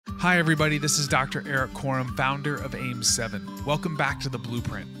Hi everybody, this is Dr. Eric Corum, founder of AIM7. Welcome back to The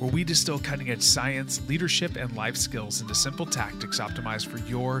Blueprint, where we distill cutting-edge science, leadership, and life skills into simple tactics optimized for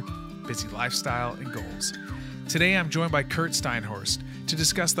your busy lifestyle and goals. Today I'm joined by Curt Steinhorst to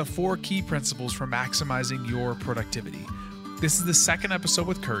discuss the 4 key principles for maximizing your productivity. This is the second episode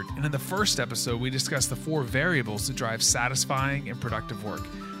with Curt, and in the first episode we discussed the 4 variables to drive satisfying and productive work.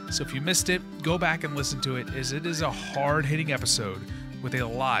 So if you missed it, go back and listen to it, as it is a hard-hitting episode with a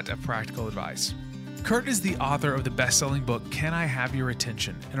lot of practical advice. Curt is the author of the best-selling book, Can I Have Your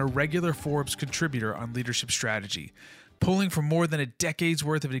Attention?, and a regular Forbes contributor on leadership strategy, pulling from more than a decade's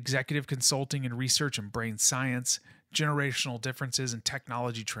worth of executive consulting and research in brain science, generational differences, and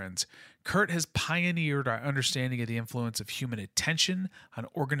technology trends. Curt has pioneered our understanding of the influence of human attention on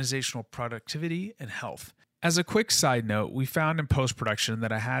organizational productivity and health. As a quick side note, we found in post-production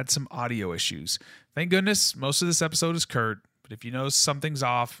that I had some audio issues. Thank goodness, most of this episode is Curt, but if you know something's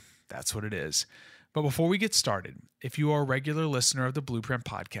off, that's what it is. But before we get started, if you are a regular listener of the Blueprint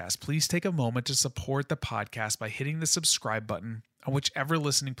podcast, please take a moment to support the podcast by hitting the subscribe button on whichever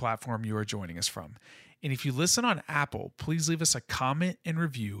listening platform you are joining us from. And if you listen on Apple, please leave us a comment and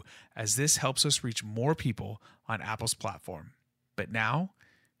review, as this helps us reach more people on Apple's platform. But now,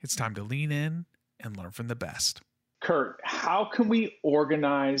 it's time to lean in and learn from the best. Curt, how can we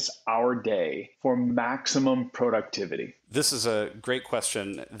organize our day for maximum productivity? This is a great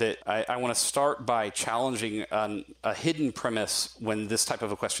question that I want to start by challenging a hidden premise when this type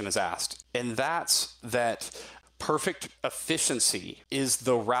of a question is asked. And that's that perfect efficiency is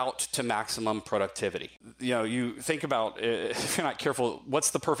the route to maximum productivity. You know, you think about, if you're not careful,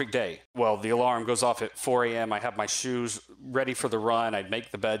 what's the perfect day? Well, the alarm goes off at 4 a.m. I have my shoes ready for the run. I make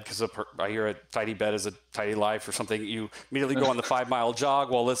the bed because I hear a tidy bed is a tidy life or something. You immediately go on the 5-mile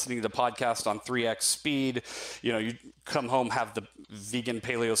jog while listening to the podcast on 3x speed. You know, you come home, have the vegan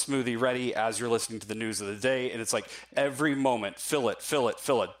paleo smoothie ready as you're listening to the news of the day. And it's like every moment, fill it.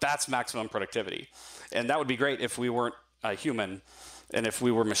 That's maximum productivity. And that would be great if we weren't human and if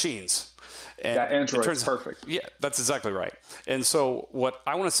we were machines. And that Android is perfect. Yeah, that's exactly right. And so what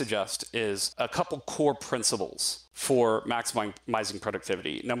I want to suggest is a couple core principles for maximizing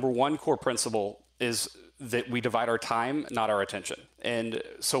productivity. Number one core principle is that we divide our time, not our attention. And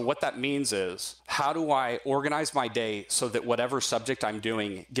so what that means is, how do I organize my day so that whatever subject I'm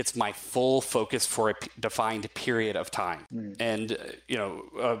doing gets my full focus for a defined period of time? And,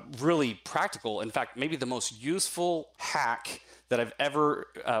 really practical, in fact, maybe the most useful hack that I've ever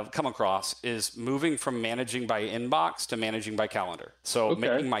come across is moving from managing by inbox to managing by calendar. So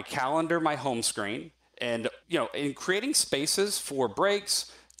making my calendar my home screen and, in creating spaces for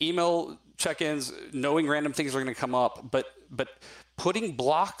breaks, email check-ins, knowing random things are going to come up, but putting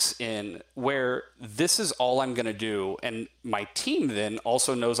blocks in where this is all I'm going to do, and my team then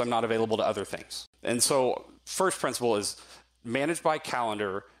also knows I'm not available to other things. And so first principle is manage by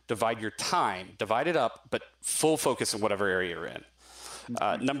calendar, divide your time, divide it up, but full focus in whatever area you're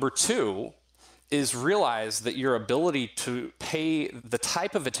in. Number 2 is realize that your ability to pay the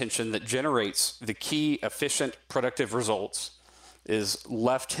type of attention that generates the key, efficient, productive results is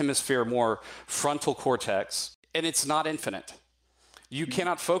left hemisphere, more frontal cortex, and it's not infinite. You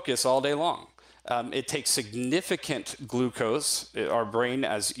cannot focus all day long. It takes significant glucose. Our brain,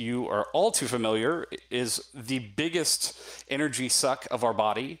 as you are all too familiar, is the biggest energy suck of our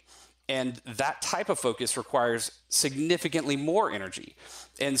body, and that type of focus requires significantly more energy.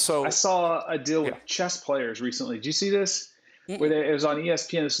 And so I saw a deal with chess players recently. Did you see this? Where it was on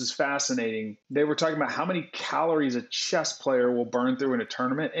ESPN. This is fascinating. They were talking about how many calories a chess player will burn through in a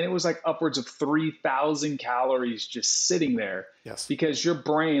tournament. And it was like upwards of 3,000 calories just sitting there. Yes. Because your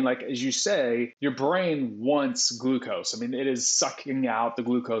brain, like as you say, your brain wants glucose. I mean, it is sucking out the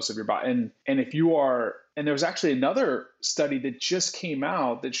glucose of your body. And if you are, and there was actually another study that just came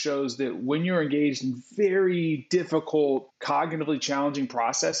out that shows that when you're engaged in very difficult, cognitively challenging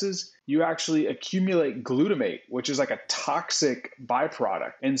processes, you actually accumulate glutamate, which is like a toxic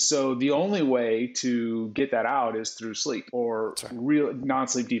byproduct. And so the only way to get that out is through sleep or real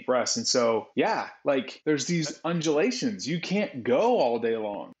non-sleep deep rest. And so, there's these undulations. You can't go all day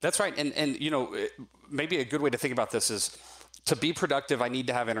long. That's right. And maybe a good way to think about this is, to be productive, I need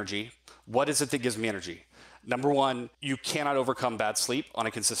to have energy. What is it that gives me energy? Number 1, you cannot overcome bad sleep on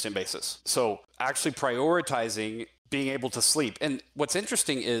a consistent basis. So actually prioritizing being able to sleep. And what's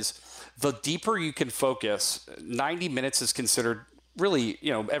interesting is the deeper you can focus, 90 minutes is considered really,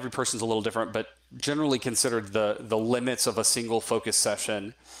 every person's a little different, but generally considered the limits of a single focus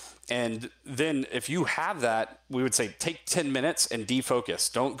session. And then if you have that, we would say take 10 minutes and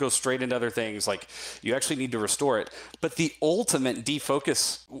defocus. Don't go straight into other things. Like, you actually need to restore it. But the ultimate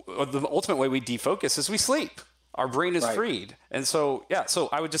defocus, or the ultimate way we defocus is we sleep. Our brain is freed. And so, so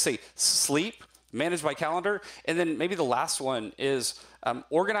I would just say sleep, manage my calendar. And then maybe the last one is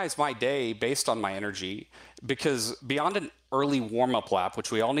organize my day based on my energy, because beyond an early warm-up lap,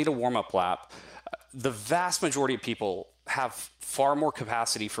 which we all need a warm-up lap, the vast majority of people have far more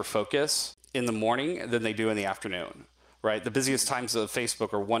capacity for focus in the morning than they do in the afternoon, right? The busiest times of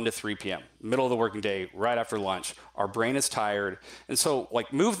Facebook are 1 to 3 p.m., middle of the working day, right after lunch. Our brain is tired. And so,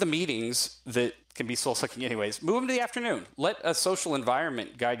 like, move the meetings that can be soul-sucking anyways, move them to the afternoon. Let a social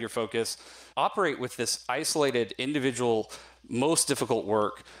environment guide your focus. Operate with this isolated, individual, most difficult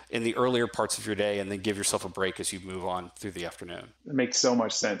work in the earlier parts of your day, and then give yourself a break as you move on through the afternoon. It makes so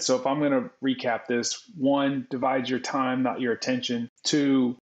much sense. So if I'm going to recap this, 1, divide your time, not your attention.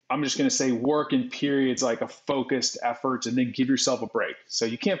 2, I'm just going to say work in periods, like a focused effort, and then give yourself a break. So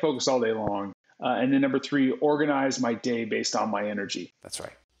you can't focus all day long. And then number 3, organize my day based on my energy. That's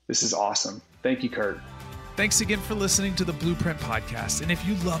right. This is awesome. Thank you, Curt. Thanks again for listening to the Blueprint Podcast. And if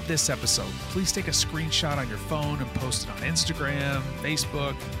you love this episode, please take a screenshot on your phone and post it on Instagram,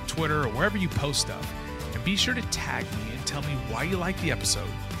 Facebook, Twitter, or wherever you post stuff. And be sure to tag me and tell me why you like the episode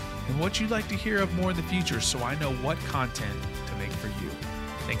and what you'd like to hear of more in the future, so I know what content to make for you.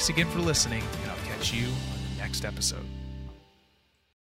 Thanks again for listening, and I'll catch you on the next episode.